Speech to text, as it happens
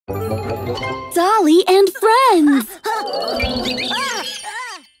Dolly and Friends!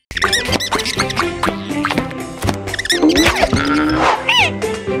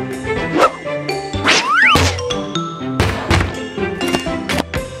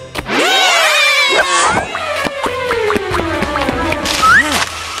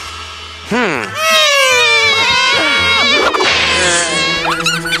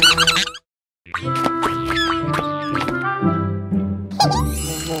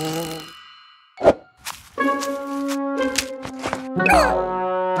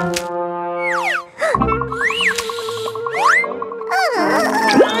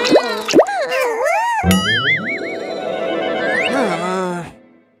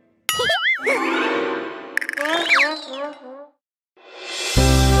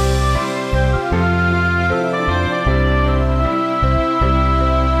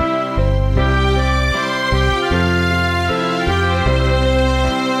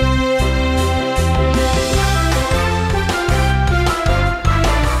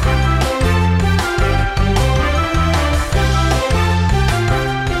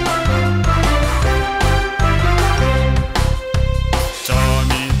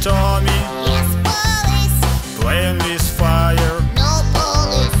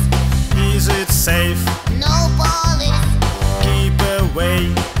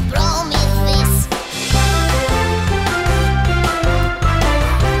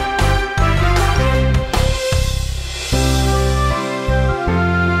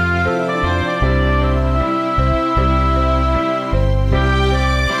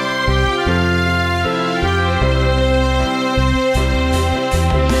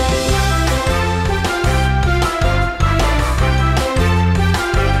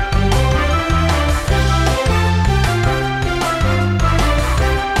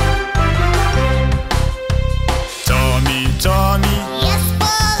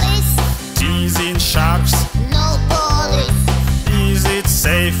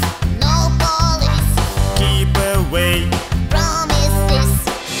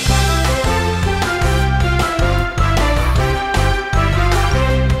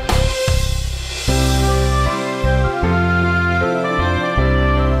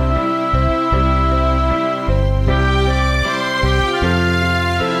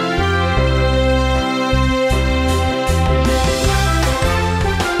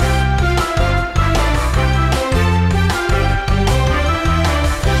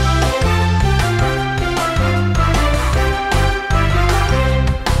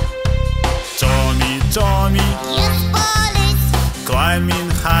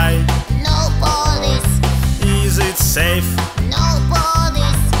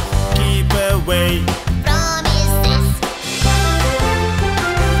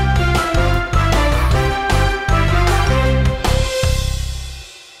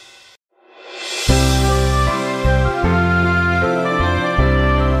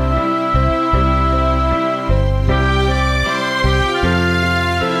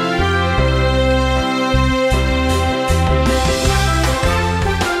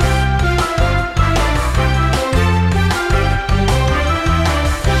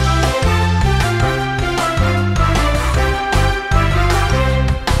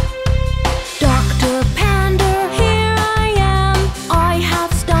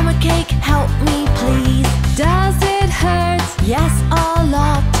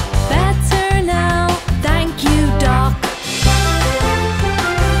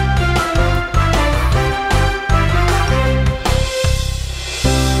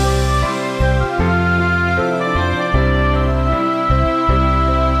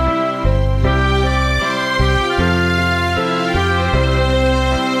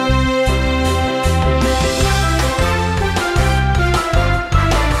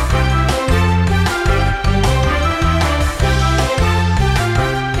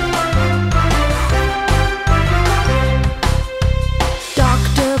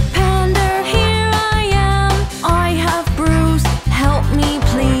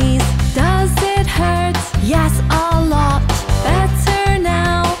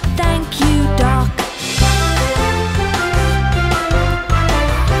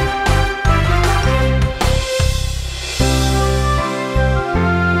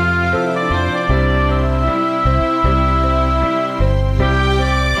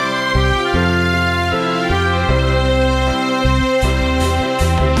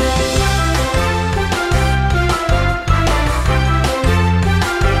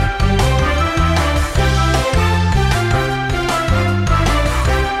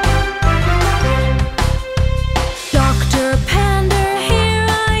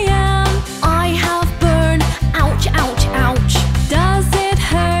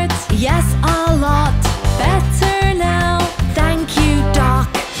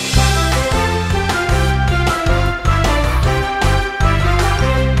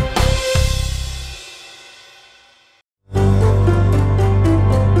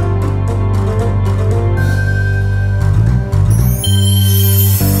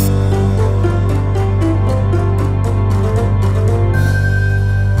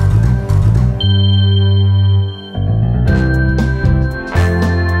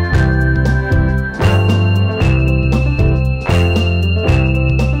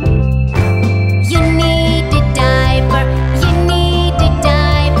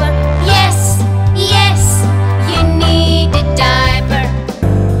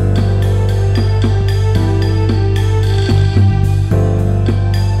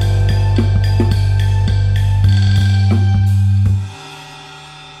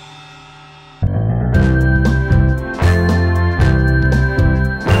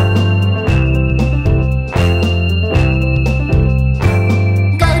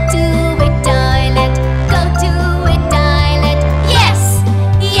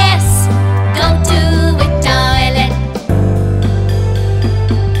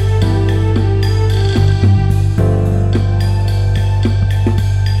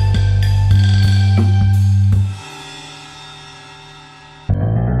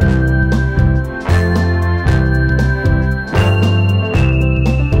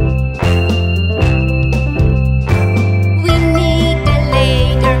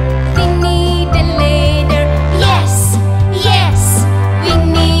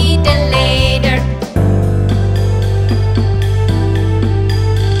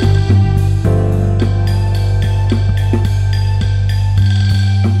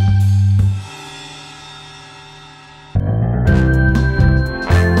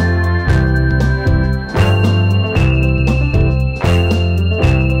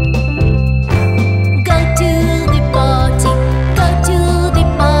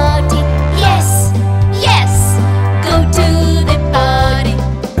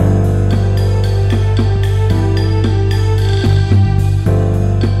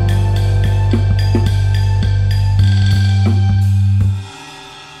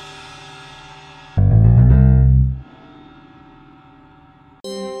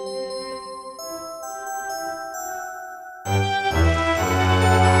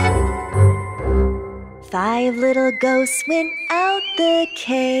 5 little ghosts went out the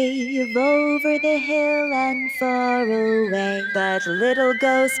cave, over the hill and far away. But little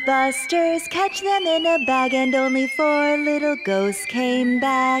ghostbusters catch them in a bag, and only 4 little ghosts came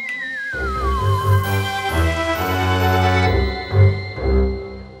back.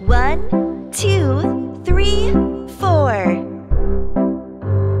 1, 2, 3, 4.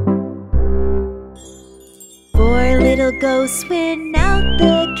 4 little ghosts went out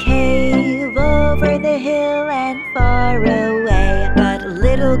the cave, over the hill and far away. But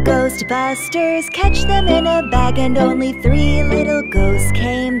little ghostbusters catch them in a bag, and only 3 little ghosts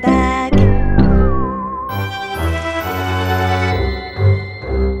came back.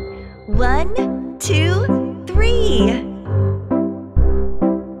 1, 2, 3.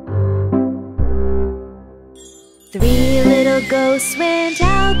 3 little ghosts went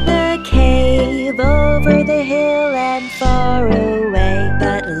out the cave, over the hill and far away.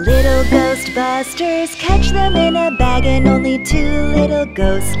 But little ghostbusters catch them in a bag, and only 2 little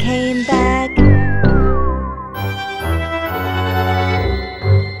ghosts came back.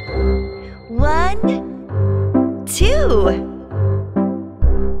 1, 2.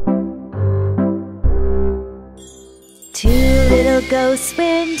 2 little ghosts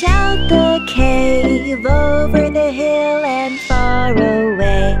went out the cave, over the hill and far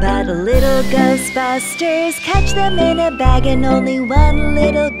away. But little ghostbusters catch them in a bag, and only 1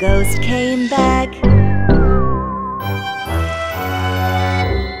 little ghost came back.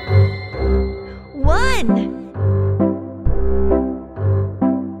 1.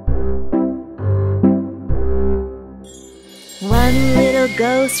 1 little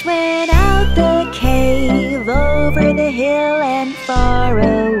ghost went out the cave, over the hill and far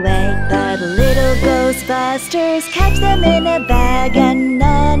away. But little ghostbusters catch them in a bag, and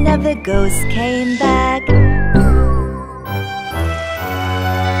none of the ghosts came back.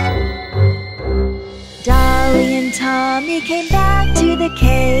 Dolly and Tommy came back to the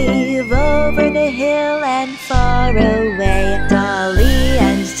cave, over the hill and far away. Dolly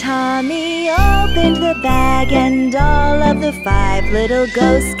and Tommy opened the bag, and all of the 5 little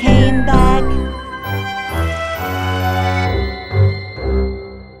ghosts came back.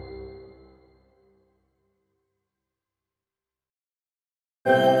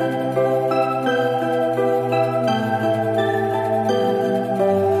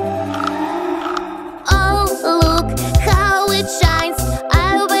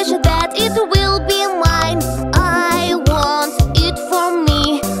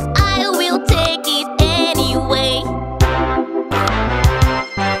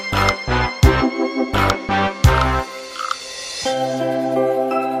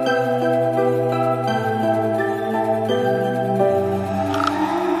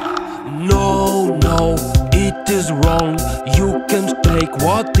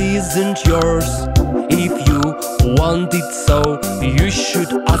 What isn't yours? If you want it so, you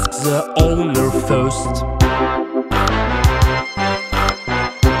should ask the owner first.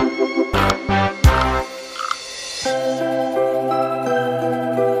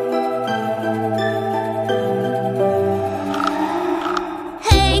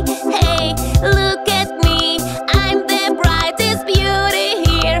 Hey, hey, look at me. I'm the brightest beauty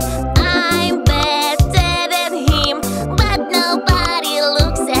here. I'm better than him, but nobody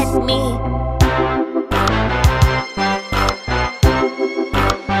looks at me.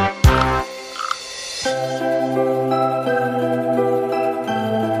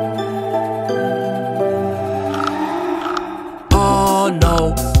 Oh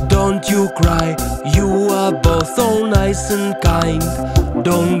no, don't you cry. You are both so nice and kind.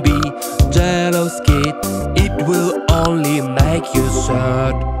 Don't be jealous, kid. It will only make you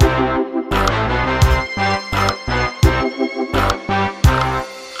sad.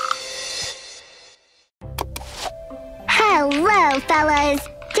 Hello, fellas!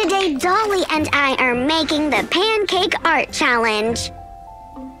 Today, Dolly and I are making the Pancake Art Challenge.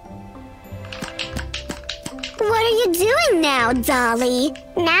 What are you doing now, Dolly?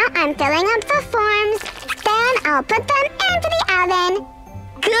 Now I'm filling up the forms. Then I'll put them into the oven.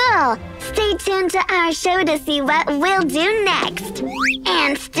 Cool! Stay tuned to our show to see what we'll do next.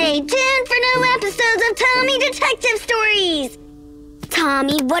 And stay tuned for new episodes of Tommy Detective Stories!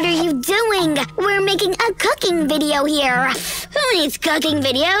 Tommy, what are you doing? We're making a cooking video here. Who needs cooking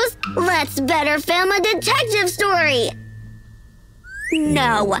videos? Let's better film a detective story.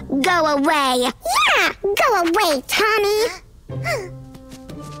 No, go away. Yeah, go away, Tommy.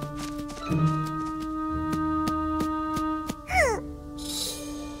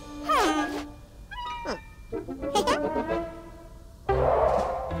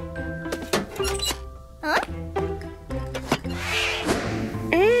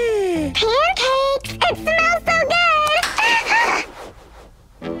 Pancakes! It's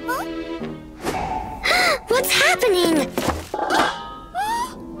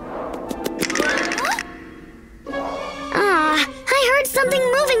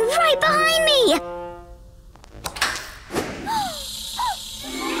moving right behind me!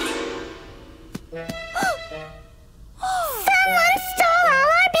 Someone stole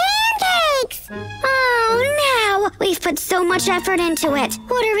all our pancakes! Oh, no! We've put so much effort into it.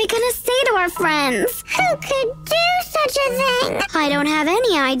 What are we gonna say to our friends? Who could do such a thing? I don't have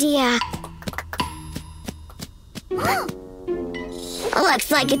any idea.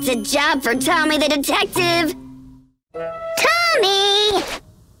 Looks like it's a job for Tommy the detective. Tommy!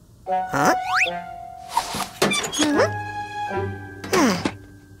 Huh?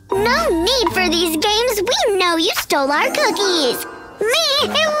 No need for these games. We know you stole our cookies. Me?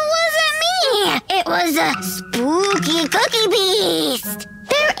 It wasn't me. It was a spooky cookie beast.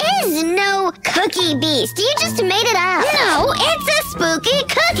 There is no cookie beast. You just made it up. No, it's a spooky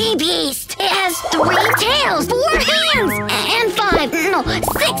cookie beast. It has 3 tails, 4 hands, and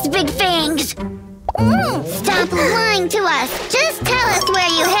 6 big fangs. Stop lying to us. Just tell us where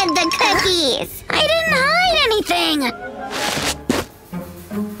you hid the cookies. I didn't hide anything.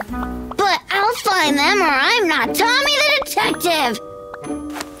 But I'll find them or I'm not Tommy the detective.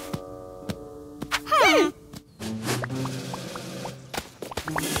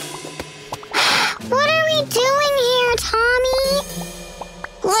 What are we doing here, Tommy?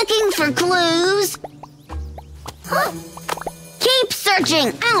 Looking for clues. Keep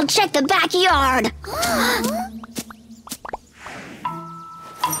searching. I'll check the backyard.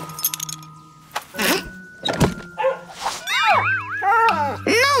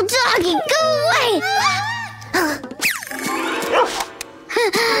 No, doggy, go away!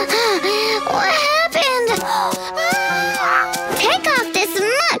 What happened? Take off this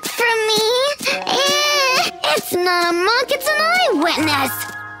muck from me. It's not a muck, it's an eyewitness.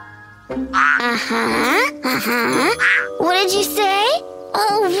 What did you say?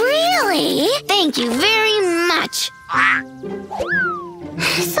 Oh, really? Thank you very much.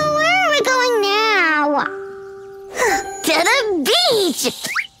 So where are we going now? To the beach!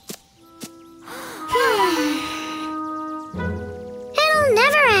 It'll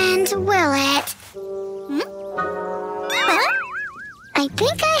never end, will it? I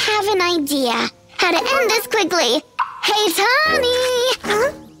think I have an idea. How to end this quickly. Hey, Tommy!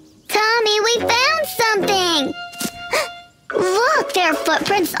 Tommy, we found something! Look, there are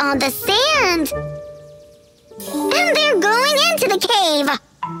footprints on the sand. And they're going into the cave.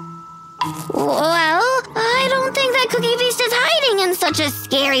 Well, I don't think that Cookie Beast is hiding in such a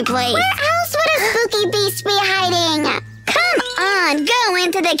scary place. Where else would a spooky beast be hiding? Come on, go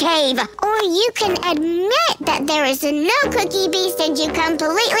into the cave. Or you can admit that there is no Cookie Beast and you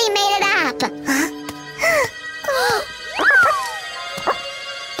completely made it up.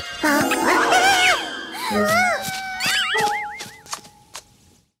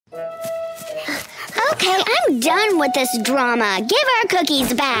 Okay, I'm done with this drama. Give our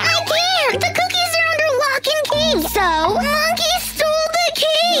cookies back. I can't! The cookies are under lock and key. So, Monkey stole the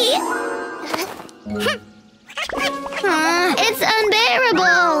key. It's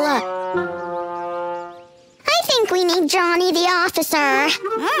unbearable. I think we need Johnny the officer.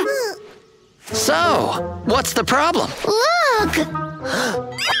 So, what's the problem? Look!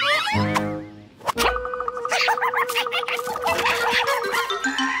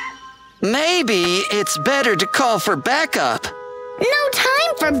 Maybe it's better to call for backup. No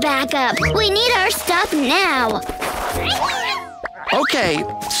time for backup. We need our stuff now. Okay,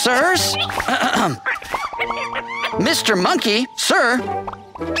 sirs. Mr. Monkey, sir.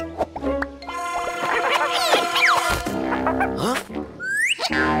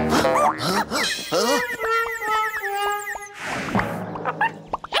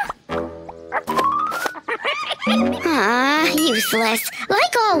 Useless,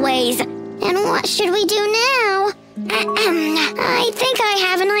 like always. And what should we do now? I think I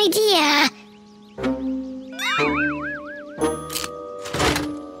have an idea.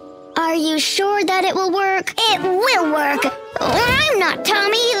 Are you sure that it will work? It will work. I'm not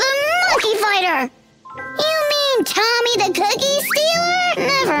Tommy the Monkey Fighter. You mean Tommy the Cookie Stealer?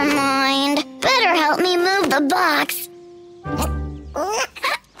 Never mind. Better help me move the box.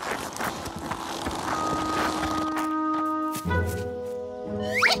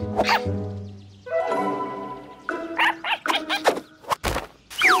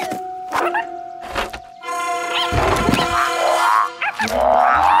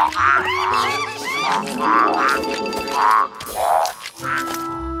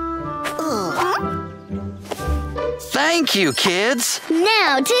 Thank you, kids.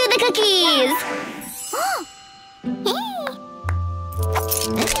 Now to the cookies.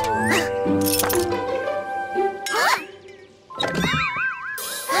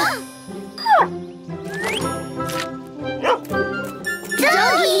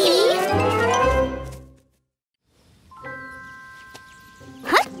 Doggy!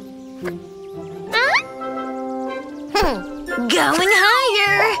 Going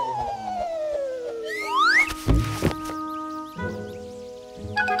higher.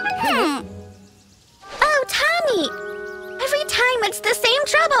 Oh, Tommy! Every time it's the same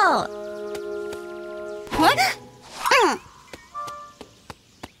trouble. What? Huh?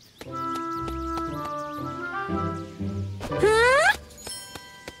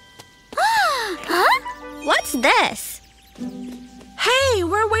 What's this? Hey,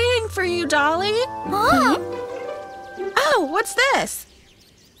 we're waiting for you, Dolly. Oh, Oh, what's this?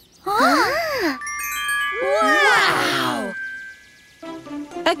 wow!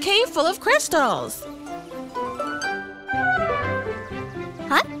 A cave full of crystals.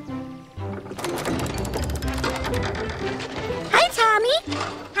 Huh? Hi, Tommy.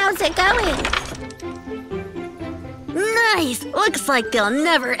 How's it going? Nice! Looks like they'll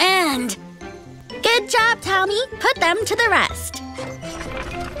never end. Good job, Tommy. Put them to the rest.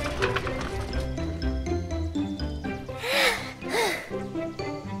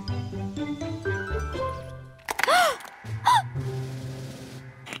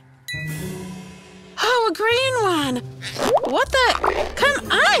 Oh, a green one. What the?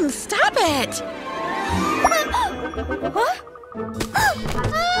 Come on, stop it.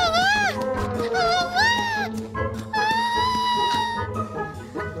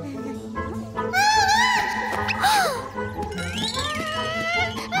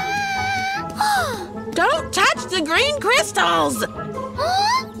 Don't touch the green crystals.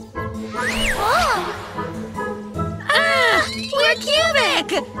 Ah, we're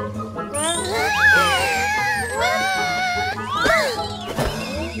cubic.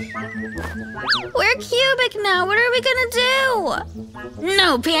 We're cubic now. What are we gonna do?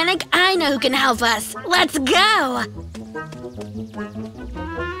 No panic. I know who can help us. Let's go.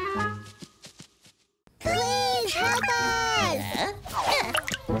 Please help us.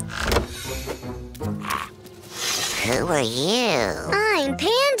 Who are you? I'm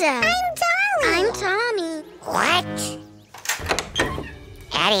Panda. I'm Dolly. I'm Tommy. What?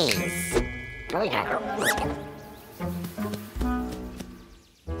 Eddies.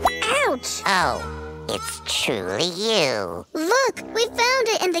 Ouch! Oh, it's truly you. Look, we found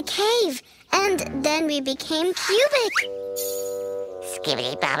it in the cave, and then we became cubic.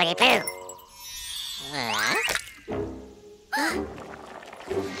 Skibbity bobbity boo.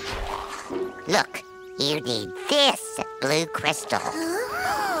 Look, you need this blue crystal.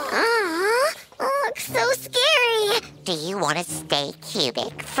 Looks so scary. Do you want to stay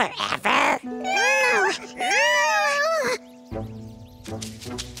cubic forever? No.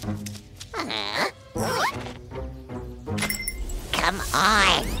 Come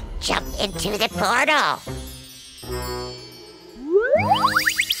on, jump into the portal.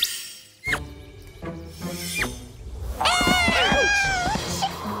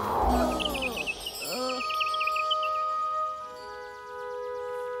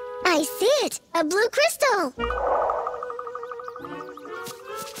 I see it. A blue crystal.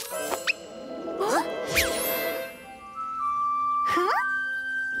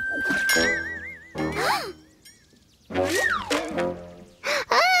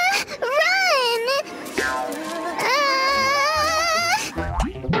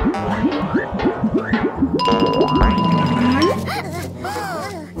 Run!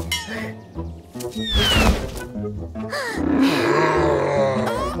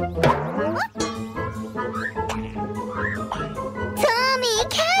 Tommy,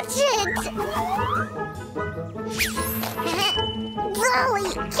 catch it! Dolly,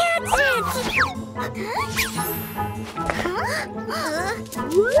 catch it!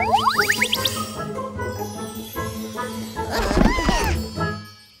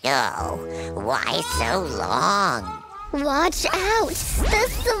 Oh, why so long? Watch out! The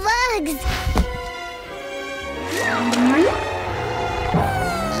slugs!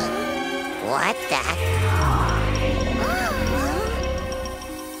 What the?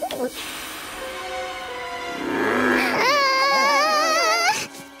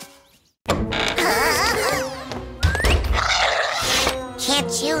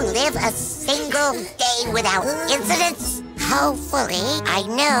 Can't you live a single day without incidents? Hopefully, I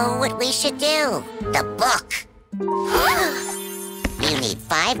know what we should do. The book. You need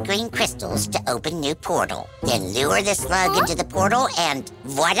 5 green crystals to open new portal. Then lure the slug into the portal and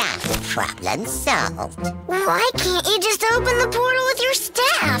voila, problem solved. Why can't you just open the portal with your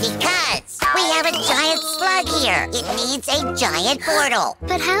staff? Because we have a giant slug here. It needs a giant portal.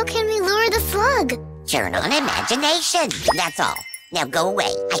 But how can we lure the slug? Turn on imagination. That's all. Now go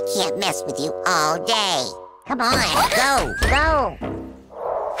away. I can't mess with you all day. Come on, go.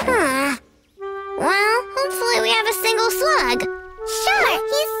 Well, hopefully we have a single slug. Sure,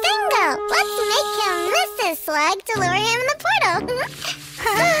 he's single. Let's make him miss his slug to lure him in the portal.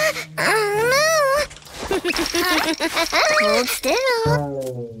 No. Hold still.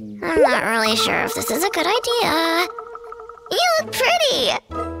 I'm not really sure if this is a good idea. You look pretty.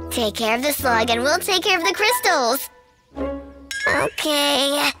 Take care of the slug and we'll take care of the crystals.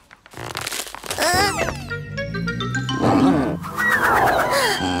 Okay.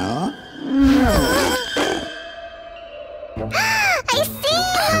 I see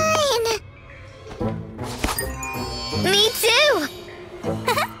mine! Me too!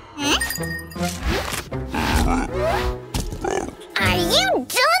 Are you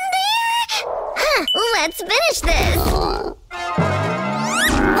done there? Let's finish this!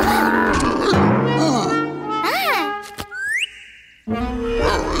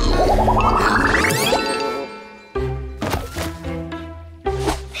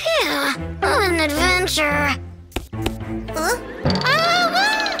 Yeah, an adventure.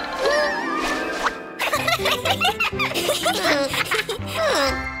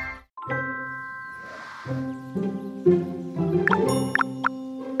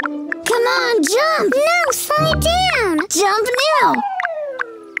 Come on, jump! No, slide down! Jump now!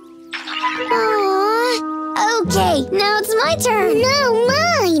 Aww. Okay, now it's my turn. No,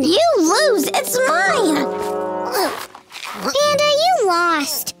 mine! You lose! It's mine! Panda, you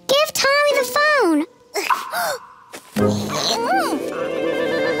lost! Give Tommy the phone!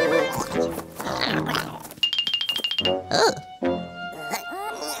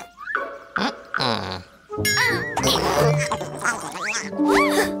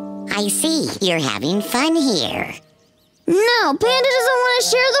 I see. You're having fun here. No, Panda doesn't want to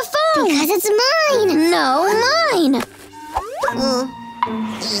share the phone! Because it's mine! No, mine!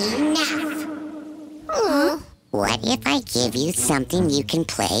 Enough. What if I give you something you can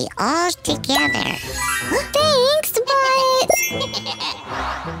play all together? Thanks, but...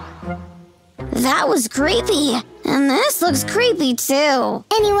 That was creepy. And this looks creepy, too.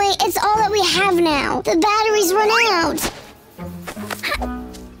 Anyway, it's all that we have now. The batteries run out.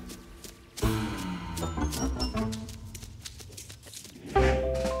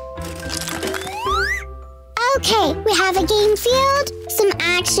 Okay, we have a game field, some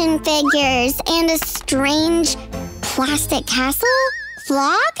action figures, and a strange plastic castle?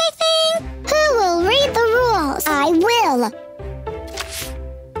 Flock, I think? Who will read the rules? I will.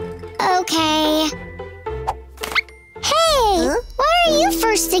 Okay. Hey, why are you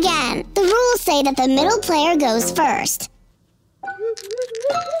first again? The rules say that the middle player goes first.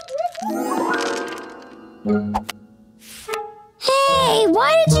 Hey,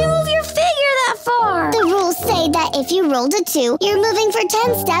 why did you move your figure that far? The rules say that if you rolled a 2, you're moving for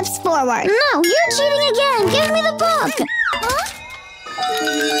 10 steps forward. No, you're cheating again. Give me the book.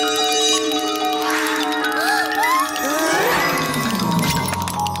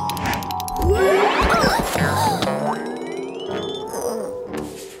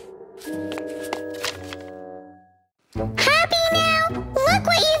 Happy now? Look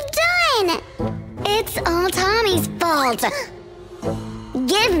what you've done! It's all Tommy's fault.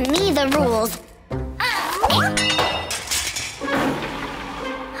 Give me the rules.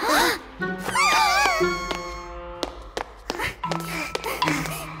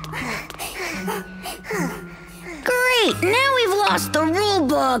 Great, now we've lost the rule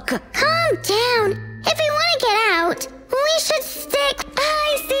book. Calm down. If we want to get out, we should stick. I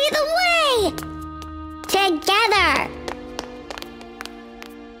see the way. Together.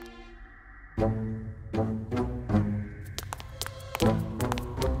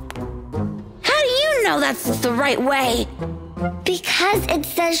 How do you know that's the right way? Because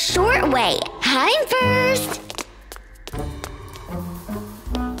it's the short way. I'm first.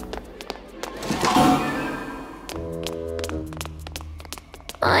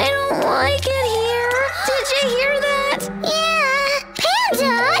 I don't like it here. Did you hear that? Yeah.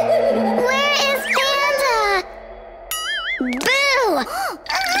 Panda! Where is Panda? Boo!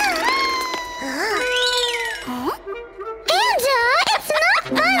 Panda! It's not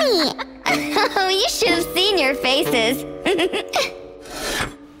funny! Oh, you should have seen your faces.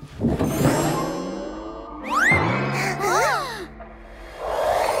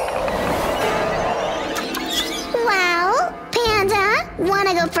 Well, Panda,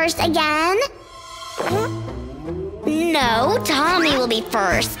 wanna go first again? No, Tommy will be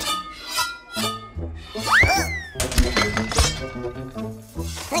first.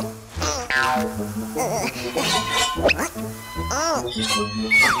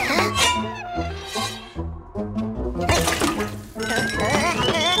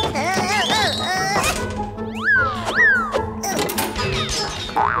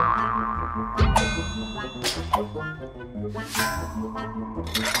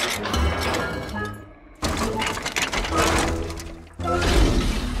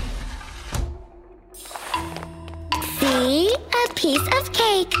 piece of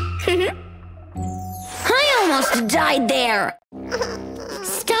cake. I almost died there.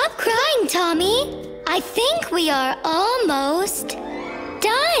 Stop crying, Tommy. I think we are almost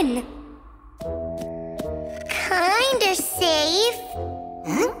done. Kinda safe.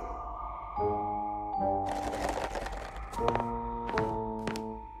 Huh?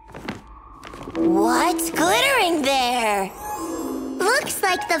 What's glittering there? Looks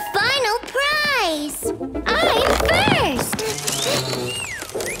like the final prize. I'm first.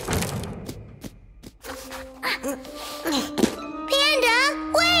 Panda,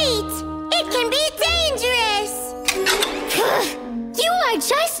 wait! It can be dangerous. You are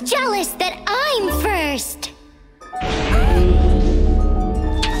just jealous that I'm first.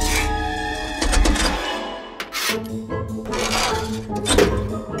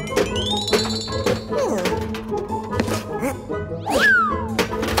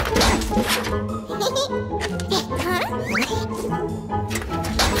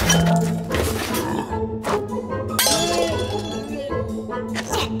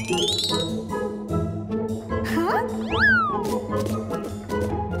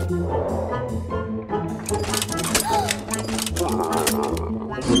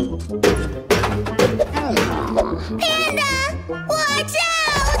 Panda, watch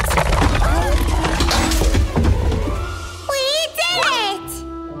out! We did it!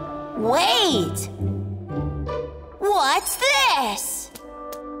 Wait! What's this?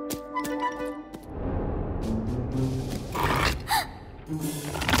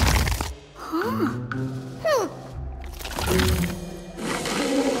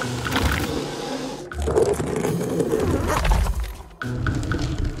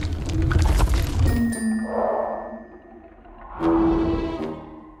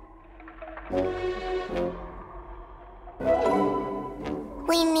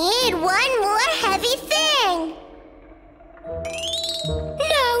 We need one more heavy thing.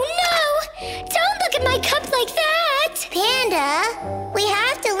 No! Don't look at my cup like that! Panda, we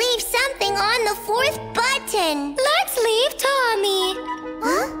have to leave something on the fourth button.